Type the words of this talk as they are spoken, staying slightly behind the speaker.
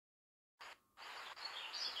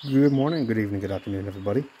Good morning, good evening, good afternoon,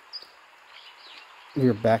 everybody. We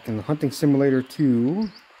are back in the Hunting Simulator 2,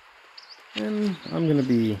 and I'm going to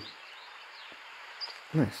be,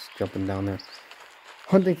 nice, jumping down there,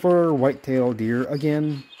 hunting for whitetail deer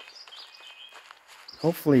again.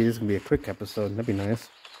 Hopefully this is going to be a quick episode, that'd be nice.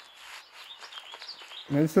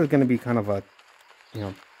 And this is going to be kind of a,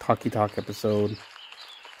 talky talk episode,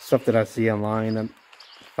 stuff that I see online that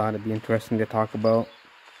I thought it'd be interesting to talk about.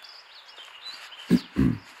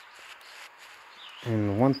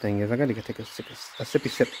 And one thing is, I gotta take a sippy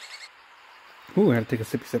sip. Ooh, I had to take a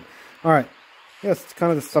sippy sip. Alright. Yes, it's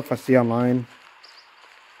kind of the stuff I see online.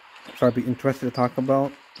 So I'd be interested to talk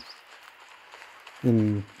about.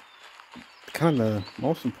 And kind of the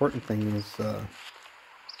most important thing is the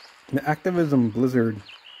Activision Blizzard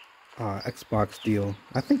Xbox deal.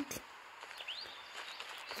 I think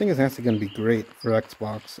it's actually going to be great for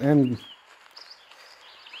Xbox. And,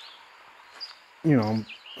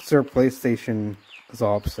 Sir PlayStation is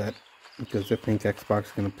all upset because they think Xbox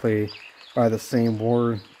is going to play by the same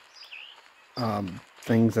war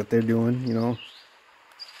things that they're doing,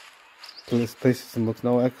 So this PlayStation looks,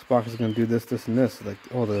 no, Xbox is going to do this, this, and this. Like,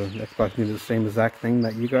 oh, the Xbox can do the same exact thing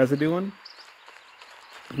that you guys are doing.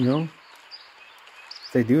 If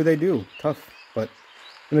they do, they do. Tough. But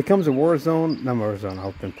when it comes to Warzone, not Warzone,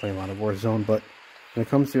 I've been playing a lot of Warzone, but when it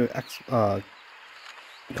comes to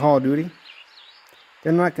Call of Duty,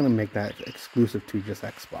 they're not going to make that exclusive to just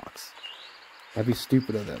Xbox. That'd be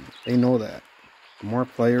stupid of them. They know that. More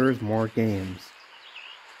players, more games,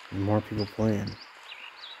 and more people playing.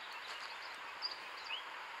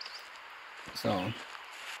 So,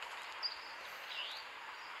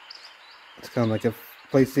 it's kind of like if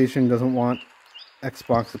PlayStation doesn't want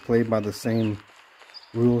Xbox to play by the same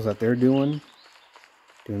rules that they're doing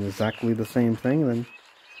exactly the same thing, then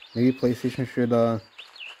maybe PlayStation should,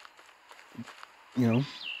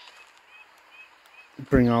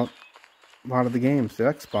 bring out a lot of the games to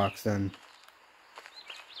Xbox then.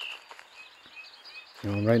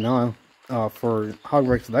 Right now, for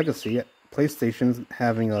Hogwarts Legacy, PlayStation's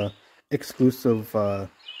having a exclusive,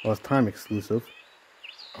 it's time exclusive,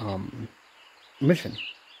 mission.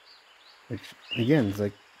 Which, again, is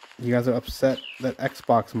like, you guys are upset that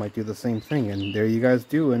Xbox might do the same thing, and there you guys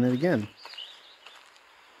doing it again.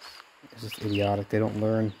 It's just idiotic. They don't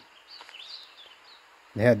learn.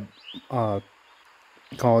 They had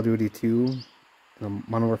Call of Duty 2,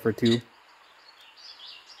 Modern Warfare 2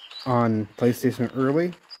 on PlayStation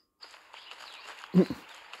early.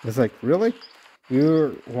 It's like, really? You're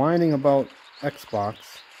whining about Xbox.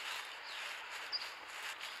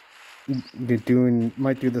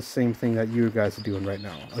 Might do the same thing that you guys are doing right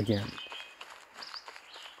now again.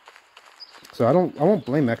 So I won't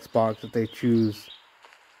blame Xbox if they choose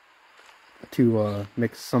to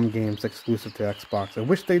make some games exclusive to Xbox. I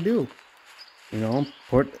wish they do.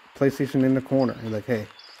 Put PlayStation in the corner. You're like, hey,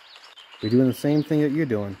 we're doing the same thing that you're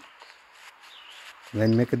doing. And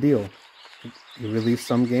then make a deal. You release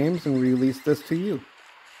some games and release this to you.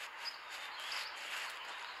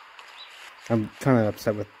 I'm kind of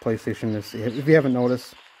upset with PlayStation. If you haven't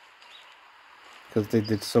noticed, because they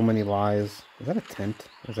did so many lies. Is that a tent?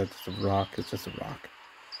 Or is that just a rock? It's just a rock.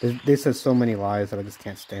 They said so many lies that I just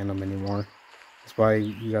can't stand them anymore. That's why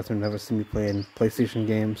you guys will never see me playing PlayStation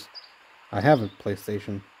games. I have a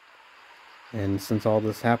PlayStation. And since all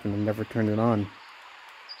this happened, I never turned it on.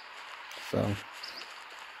 So.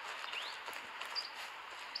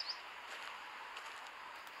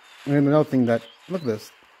 And another thing that, look at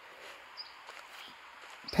this.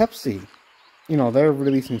 Pepsi. They're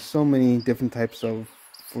releasing so many different types of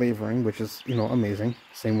flavoring, which is, amazing.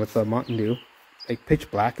 Same with Mountain Dew. Like, Pitch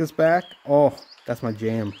Black is back. Oh, that's my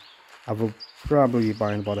jam. I will probably be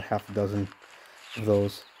buying about a half a dozen of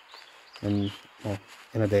those in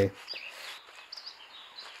a day.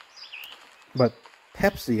 But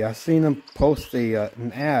Pepsi, I've seen them post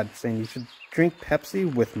an ad saying you should drink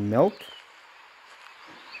Pepsi with milk.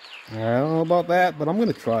 I don't know about that, but I'm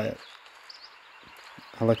going to try it.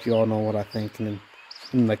 I'll let you all know what I think in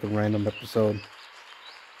like a random episode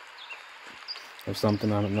or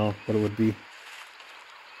something. I don't know what it would be.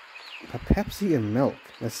 But Pepsi and milk.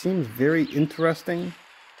 That seems very interesting.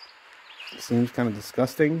 It seems kind of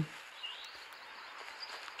disgusting.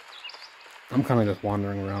 I'm kind of just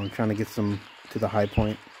wandering around trying to get some to the high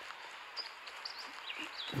point.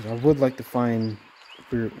 I would like to find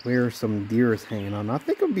where some deer is hanging on. I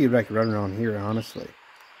think it would be like right around here, honestly.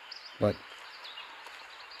 But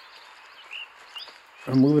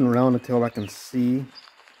I'm moving around until I can see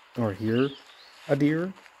or hear a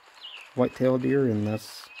deer, white-tailed deer, and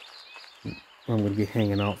that's where I'm going to be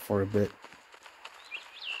hanging out for a bit.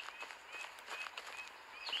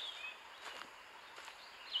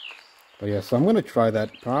 But yeah, so I'm gonna try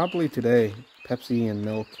that probably today. Pepsi and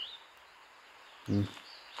milk. I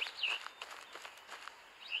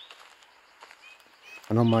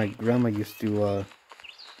know my grandma used to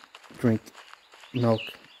drink milk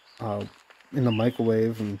in the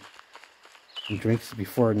microwave and drinks it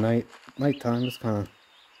before nighttime. It's kind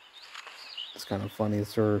of funny.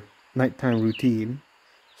 It's her nighttime routine.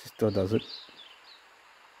 She still does it.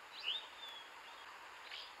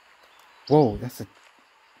 Whoa, that's a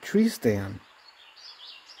tree stand.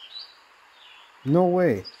 No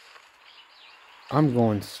way. I'm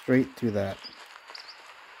going straight to that.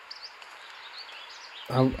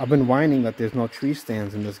 I've been whining that there's no tree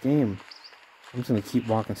stands in this game. I'm just going to keep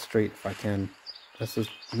walking straight if I can. This is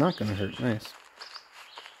not going to hurt. Nice.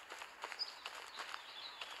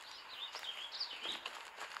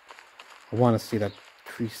 I want to see that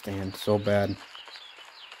tree stand so bad.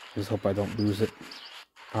 Just hope I don't lose it.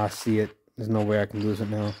 I see it. There's no way I can lose it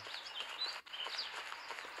now.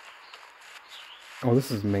 Oh,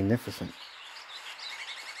 this is magnificent.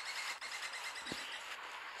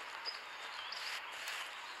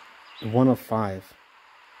 One of 5.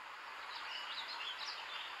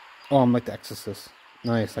 Oh, I'm like the Exorcist.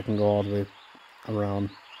 Nice, I can go all the way around.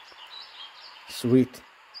 Sweet.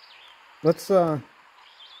 Let's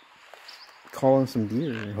call in some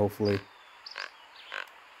deer, hopefully.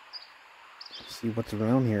 See what's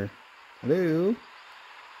around here. Hello?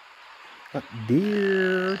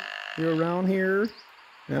 Deer, you're around here?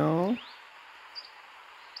 No?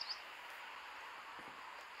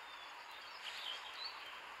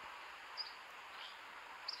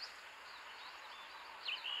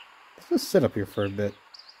 Let's just sit up here for a bit.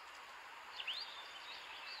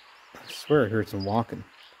 I swear I heard some walking.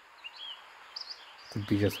 Could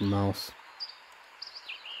be just a mouse.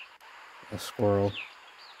 A squirrel.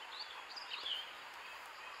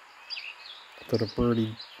 Little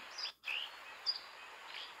birdie.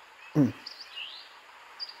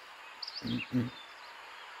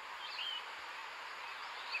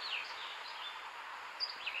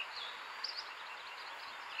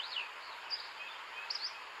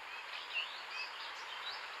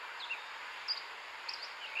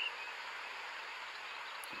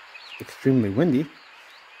 Extremely windy.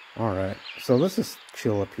 Alright, so let's just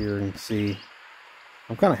chill up here and see.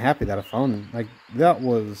 I'm kind of happy that I found him. Like, that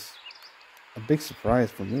was a big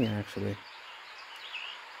surprise for me, actually.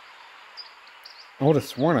 I would have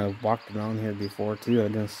sworn I walked around here before, too. I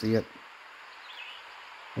didn't see it.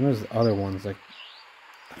 And there's other ones, like,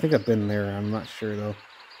 I think I've been there. I'm not sure, though.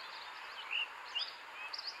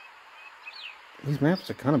 These maps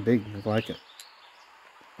are kind of big. I like it.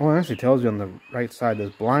 Oh, it actually tells you on the right side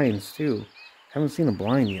there's blinds, too. Haven't seen a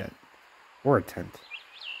blind yet. Or a tent.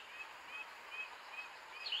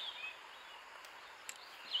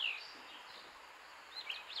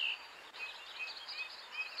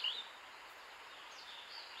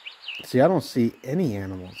 See, I don't see any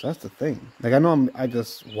animals. That's the thing. Like, I know I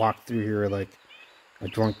just walked through here like a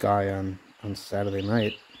drunk guy on Saturday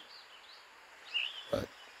night. But,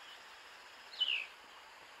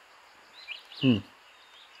 I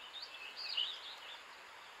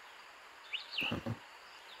don't know.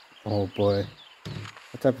 Oh boy.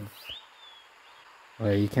 What type of... Oh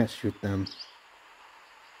yeah, you can't shoot them.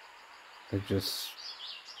 They're just...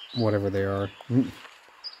 whatever they are.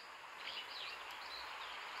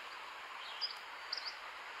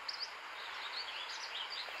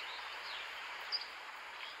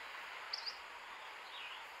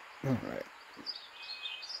 Alright.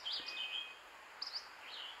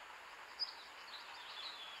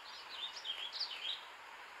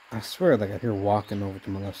 I swear, like, I hear walking over to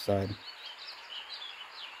my left side.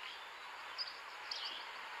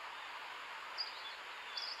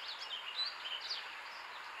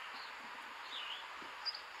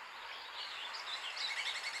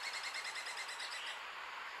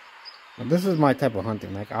 Now, this is my type of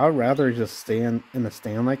hunting. Like, I'd rather just stand in a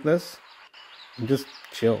stand like this and just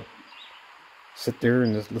chill. Sit there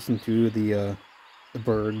and just listen to the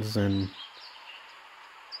birds and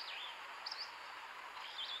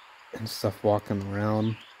stuff walking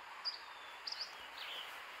around.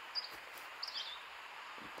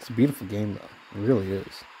 It's a beautiful game, though. It really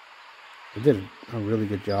is. They did a really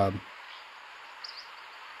good job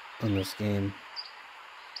on this game.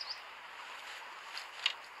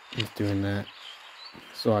 Just doing that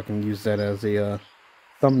so I can use that as a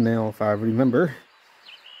thumbnail if I remember.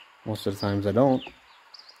 Most of the times I don't.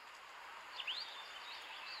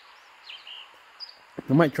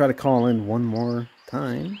 I might try to call in one more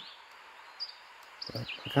time. But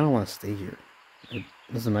I kind of want to stay here.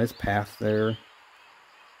 There's a nice path there. There's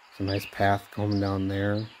a nice path going down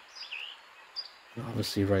there.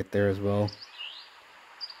 Obviously right there as well.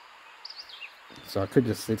 So I could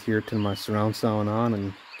just sit here, turn my surround sound on,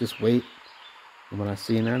 and just wait. And when I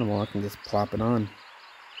see an animal, I can just plop it on.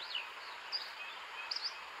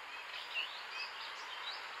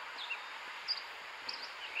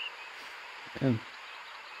 And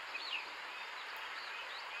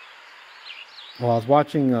well, I was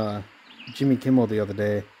watching Jimmy Kimmel the other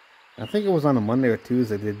day. I think it was on a Monday or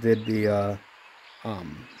Tuesday. They did the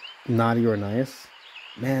Naughty or Nice.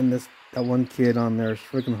 Man, that one kid on there is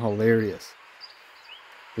freaking hilarious.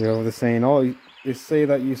 You know, they're saying, "Oh, they say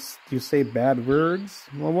that you say bad words.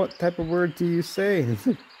 Well, what type of word do you say?"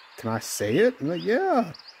 Can I say it? I'm like,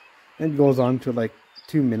 yeah. And it goes on to like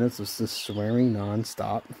 2 minutes of just swearing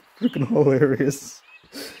nonstop. Freaking hilarious.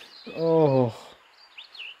 Oh,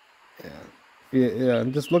 yeah.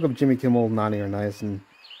 Just look up Jimmy Kimmel Naughty or Nice, and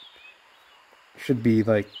should be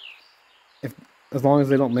like, if as long as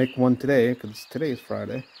they don't make one today, because today is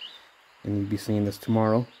Friday, and you'd be seeing this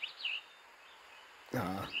tomorrow.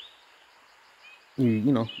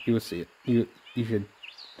 You know, you would see it. You should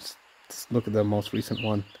just look at the most recent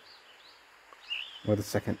one, or the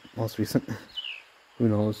second most recent. Who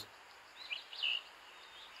knows?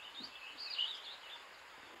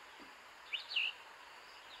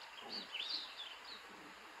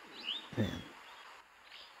 Man,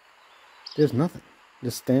 there's nothing.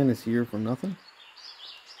 This stand is here for nothing.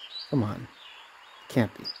 Come on,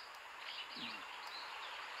 can't be.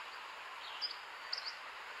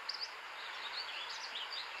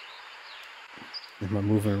 Am I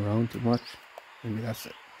moving around too much? Maybe that's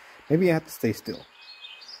it. Maybe I have to stay still.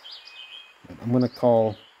 But I'm gonna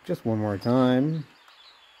call just one more time.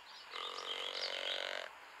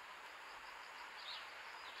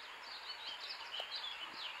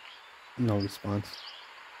 No response.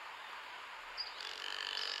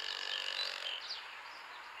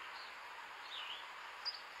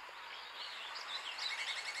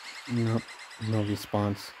 Nope, no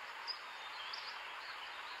response.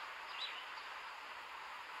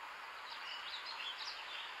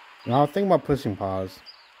 Now, I think about pushing pause.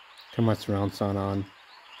 Turn my surround sound on.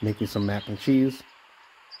 Make me some mac and cheese.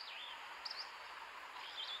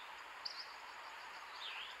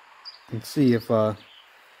 And see if I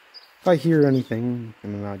hear anything,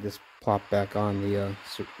 and then I just plop back on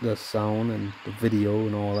the sound and the video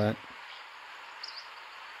and all that.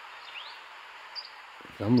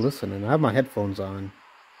 I'm listening. I have my headphones on.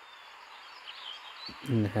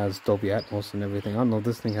 And it has Dolby Atmos and everything. I don't know if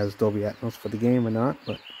this thing has Dolby Atmos for the game or not,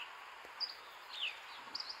 but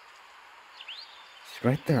it's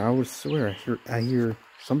right there. I would swear I hear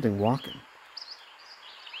something walking.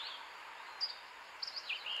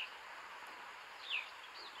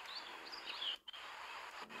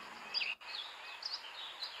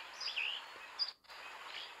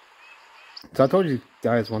 So I told you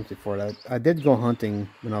guys once before that I did go hunting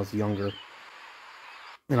when I was younger,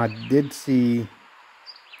 and I did see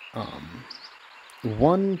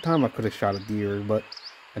one time I could have shot a deer, but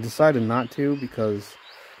I decided not to because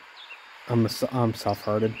I'm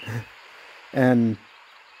soft-hearted, and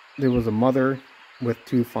there was a mother with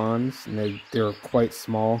two fawns, and they were quite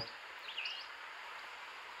small.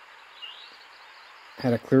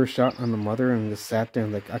 Had a clear shot on the mother and just sat there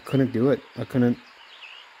and like I couldn't do it. I couldn't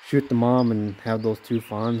shoot the mom and have those two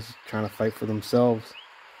fawns trying to fight for themselves.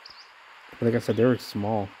 But like I said, they were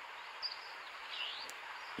small.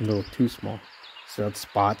 A little too small. So had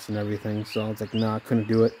spots and everything. So I was like, nah, I couldn't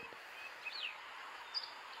do it.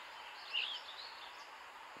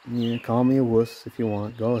 Yeah, call me a wuss if you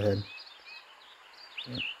want. Go ahead.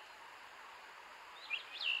 Yeah.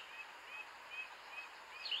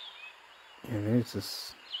 Yeah, there's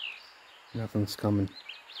just nothing's coming.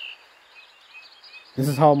 This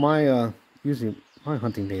is how my usually my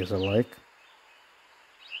hunting days are like.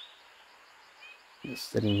 Just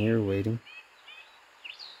sitting here waiting.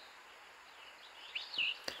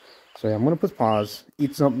 So yeah, I'm gonna put pause,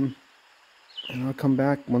 eat something, and I'll come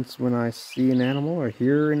back when I see an animal or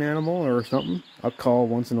hear an animal or something. I'll call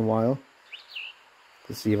once in a while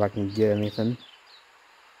to see if I can get anything.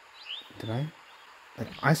 Did I? Like,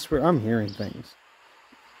 I swear I'm hearing things.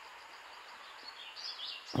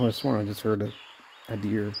 Oh, I swear I just heard a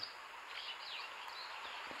deer.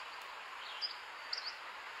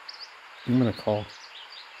 I'm gonna call.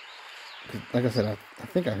 Like I said, I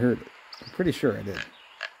think I heard it. I'm pretty sure I did.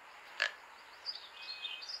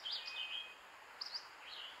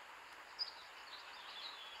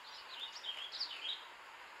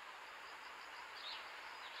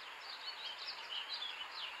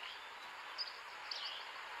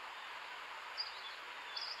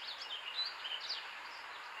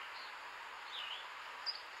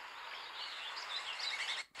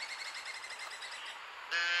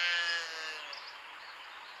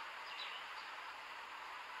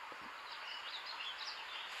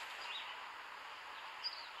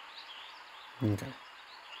 Okay.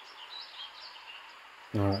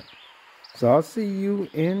 Alright. So I'll see you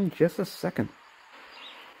in just a second.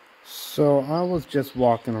 So I was just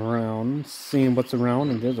walking around, seeing what's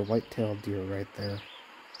around, and there's a white-tailed deer right there.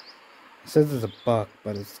 It says it's a buck,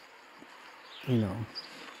 but it's, you know,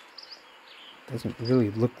 doesn't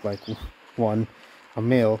really look like one, a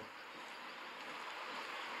male.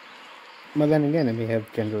 But then again, it may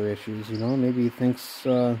have gender issues, you know. Maybe he thinks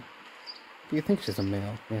she's a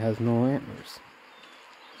male. It has no antlers.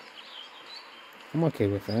 I'm okay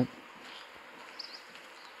with that.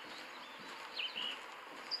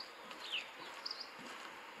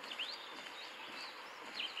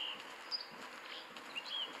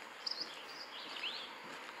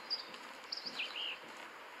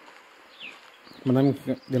 But I'm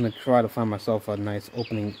gonna try to find myself a nice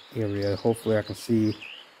opening area. Hopefully I can see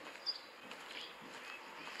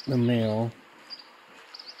the male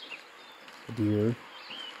deer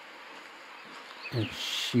and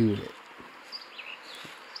shoot it.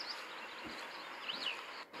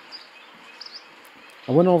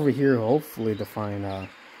 I went over here hopefully to find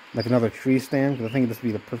like another tree stand, because I think this would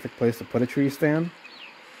be the perfect place to put a tree stand.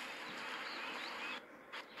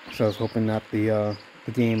 So I was hoping that the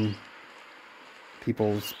game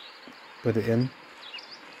people's put it in,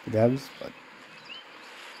 the devs, but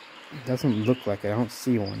it doesn't look like it. I don't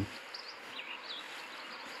see one.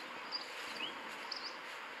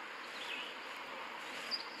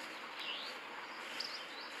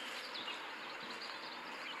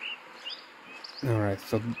 Alright,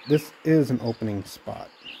 so this is an opening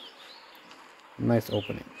spot. Nice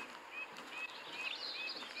opening.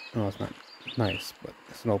 No, it's not nice, but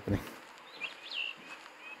it's an opening.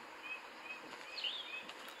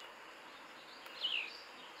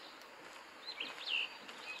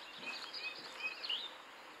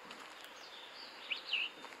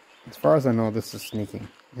 As far as I know, this is sneaking,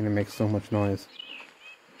 and it makes so much noise.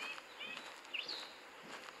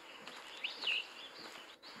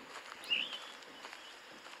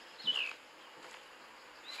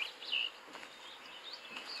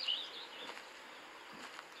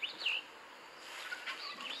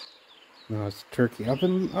 No, it's turkey. I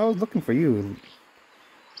was looking for you,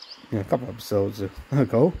 a couple episodes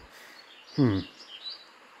ago. Dang,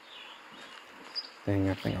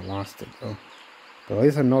 I think I lost it though. But at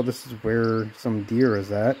least I know this is where some deer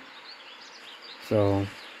is at. So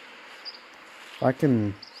if I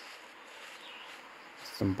can,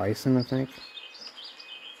 some bison, I think.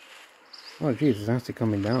 Oh geez, it's actually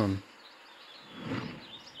coming down.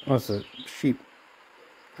 Oh, it's a sheep.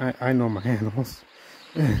 I know my animals.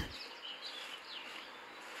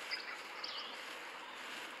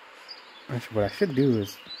 Actually, what I should do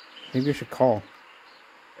is, maybe I should call.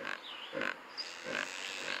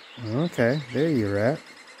 Okay, there you're at.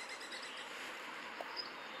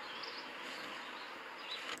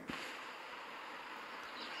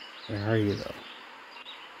 Where are you, though?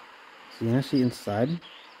 Is he actually inside?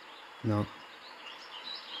 No.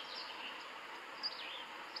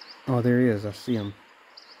 Oh, there he is. I see him.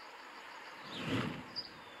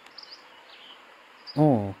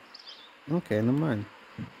 Oh. Okay, never mind.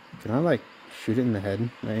 Can I, like, shoot it in the head?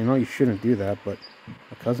 I know you shouldn't do that, but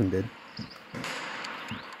my cousin did.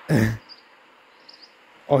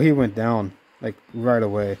 Oh, he went down, like, right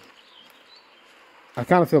away. I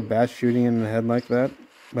kind of feel bad shooting in the head like that,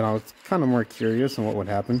 but I was kind of more curious on what would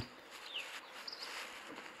happen.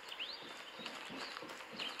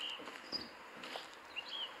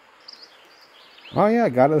 Oh yeah, I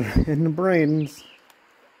got it in the brains.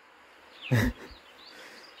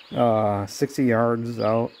 60 yards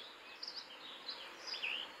out.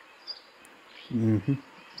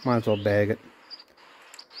 Might as well bag it.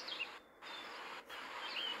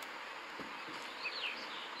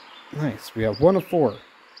 Nice, we have 1 of 4.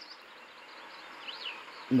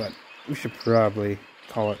 But we should probably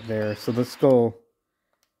call it there. So let's go.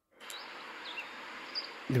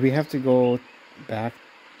 Do we have to go back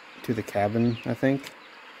to the cabin, I think,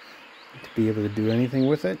 to be able to do anything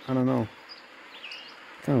with it? I don't know.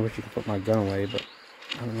 Kind of wish you could put my gun away, but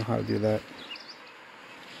I don't know how to do that.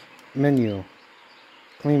 Menu.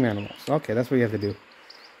 Claim animals. Okay, that's what you have to do.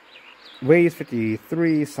 Weighs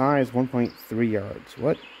 53, size 1.3 yards.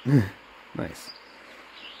 What? Nice.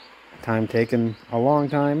 Time taken a long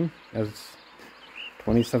time, as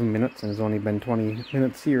 27 minutes, and it's only been 20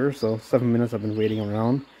 minutes here, so 7 minutes I've been waiting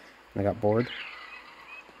around, and I got bored.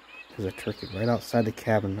 There's a turkey right outside the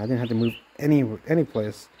cabin. I didn't have to move any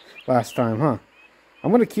place last time, huh?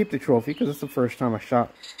 I'm going to keep the trophy, because it's the first time I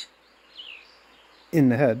shot in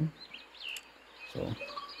the head. So,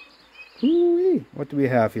 what do we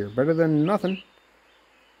have here? Better than nothing.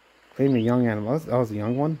 Claim a young animal. That was a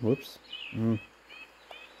young one. Whoops.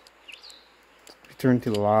 Return to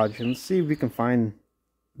the lodge and see if we can find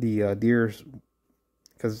the deers.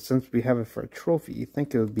 Because since we have it for a trophy, you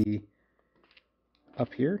think it would be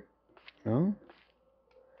up here? No?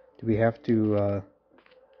 Do we have to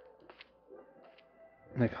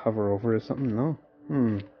like hover over or something? No?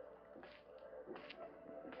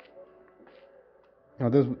 Oh,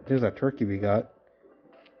 there's that turkey we got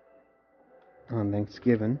on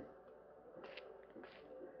Thanksgiving.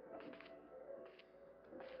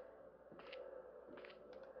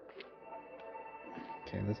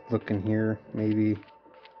 Okay, let's look in here. Maybe.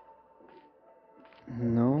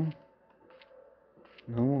 No.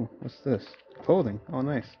 No. What's this? Clothing. Oh,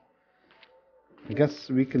 nice. I guess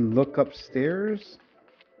we can look upstairs.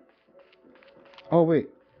 Oh, wait.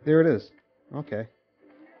 There it is. Okay.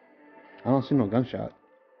 I don't see no gunshot.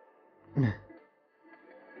 It's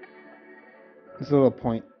a little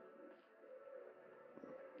point.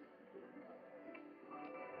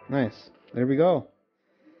 Nice. There we go.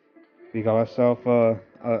 We got ourselves,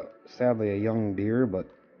 sadly, a young deer, but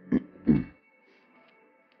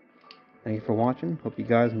thank you for watching. Hope you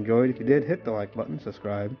guys enjoyed. If you did, hit the like button,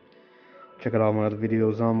 subscribe. Check out all my other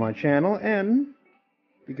videos on my channel, and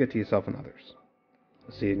be good to yourself and others.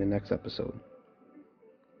 I'll see you in the next episode.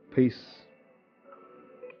 Peace.